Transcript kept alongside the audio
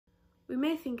We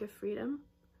may think of freedom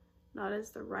not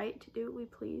as the right to do what we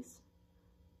please,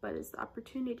 but as the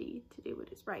opportunity to do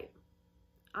what is right.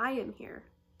 I am here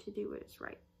to do what is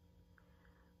right.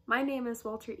 My name is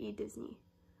Walter E. Disney.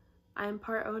 I am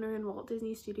part owner in Walt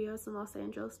Disney Studios in Los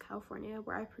Angeles, California,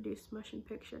 where I produce motion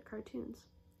picture cartoons.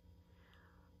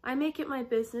 I make it my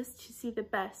business to see the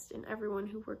best in everyone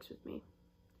who works with me.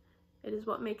 It is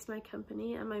what makes my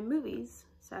company and my movies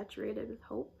saturated with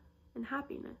hope and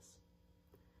happiness.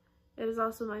 It is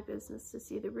also my business to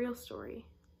see the real story,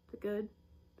 the good,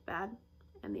 the bad,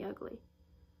 and the ugly.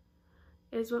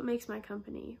 It is what makes my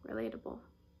company relatable.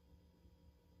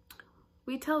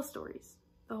 We tell stories,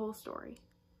 the whole story,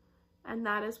 and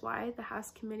that is why the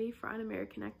House Committee for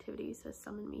Un-American Activities has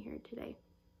summoned me here today.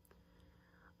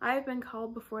 I have been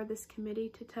called before this committee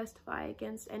to testify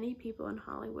against any people in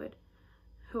Hollywood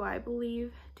who I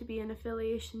believe to be in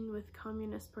affiliation with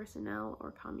communist personnel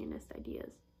or communist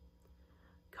ideas.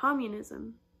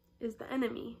 Communism is the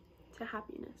enemy to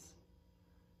happiness.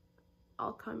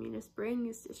 All communists bring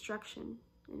is destruction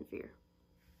and fear.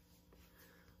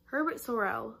 Herbert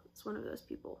Sorrel is one of those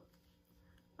people.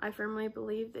 I firmly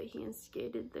believe that he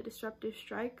instigated the disruptive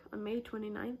strike on May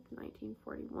 29,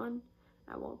 1941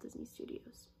 at Walt Disney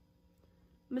Studios.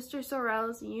 Mr.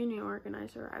 Sorrel is a union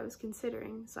organizer I was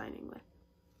considering signing with.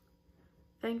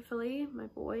 Thankfully, my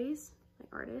boys, my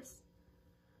artists,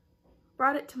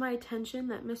 brought it to my attention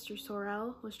that Mr.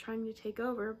 Sorrel was trying to take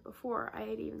over before I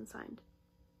had even signed.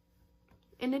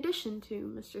 In addition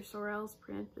to Mr. Sorrel's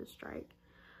preemptive strike,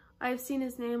 I have seen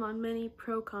his name on many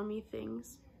pro-commie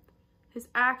things. His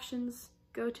actions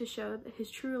go to show that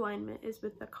his true alignment is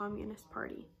with the Communist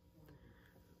Party.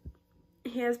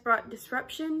 He has brought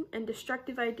disruption and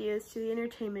destructive ideas to the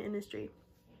entertainment industry,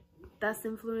 thus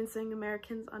influencing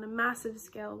Americans on a massive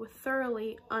scale with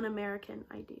thoroughly un-American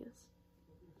ideas.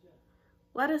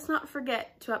 Let us not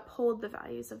forget to uphold the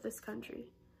values of this country.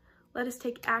 Let us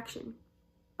take action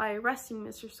by arresting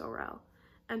Mr. Sorrel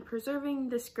and preserving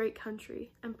this great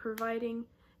country and providing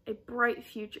a bright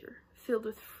future filled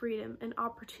with freedom and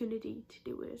opportunity to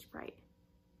do what is right.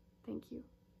 Thank you.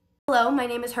 Hello, my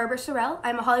name is Herbert Sorrel.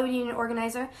 I'm a Hollywood Union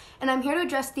organizer, and I'm here to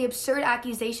address the absurd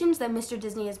accusations that Mr.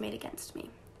 Disney has made against me.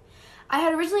 I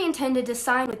had originally intended to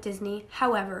sign with Disney,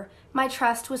 however, my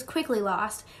trust was quickly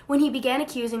lost when he began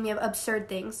accusing me of absurd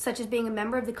things, such as being a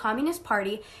member of the Communist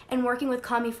Party and working with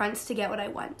commie fronts to get what I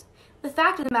want. The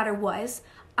fact of the matter was,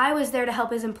 I was there to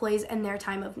help his employees in their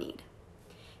time of need.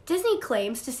 Disney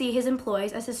claims to see his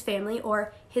employees as his family,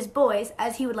 or his boys,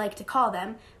 as he would like to call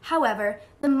them. However,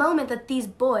 the moment that these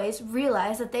boys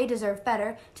realize that they deserve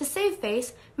better, to save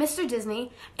face, Mr.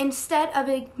 Disney, instead of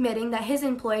admitting that his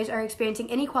employees are experiencing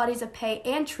inequalities of pay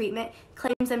and treatment,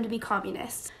 claims them to be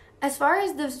communists. As far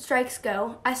as the strikes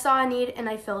go, I saw a need and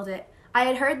I filled it. I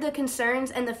had heard the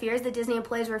concerns and the fears that Disney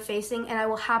employees were facing, and I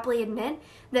will happily admit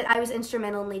that I was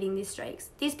instrumental in leading these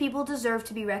strikes. These people deserve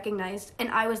to be recognized, and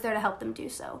I was there to help them do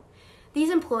so. These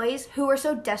employees, who were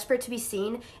so desperate to be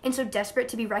seen and so desperate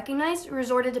to be recognized,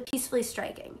 resorted to peacefully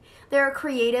striking. There were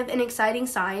creative and exciting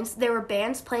signs, there were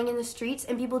bands playing in the streets,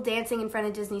 and people dancing in front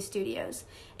of Disney Studios.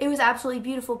 It was absolutely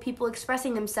beautiful, people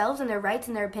expressing themselves and their rights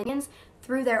and their opinions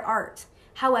through their art.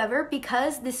 However,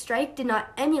 because this strike did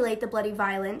not emulate the bloody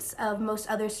violence of most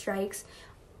other strikes,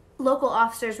 local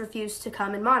officers refused to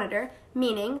come and monitor,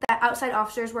 meaning that outside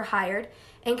officers were hired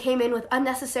and came in with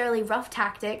unnecessarily rough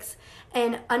tactics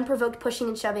and unprovoked pushing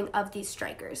and shoving of these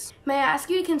strikers. May I ask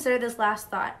you to consider this last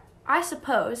thought? I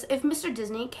suppose if Mr.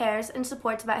 Disney cares and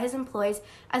supports about his employees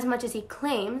as much as he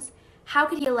claims, how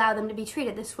could he allow them to be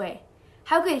treated this way?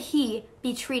 How could he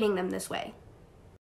be treating them this way?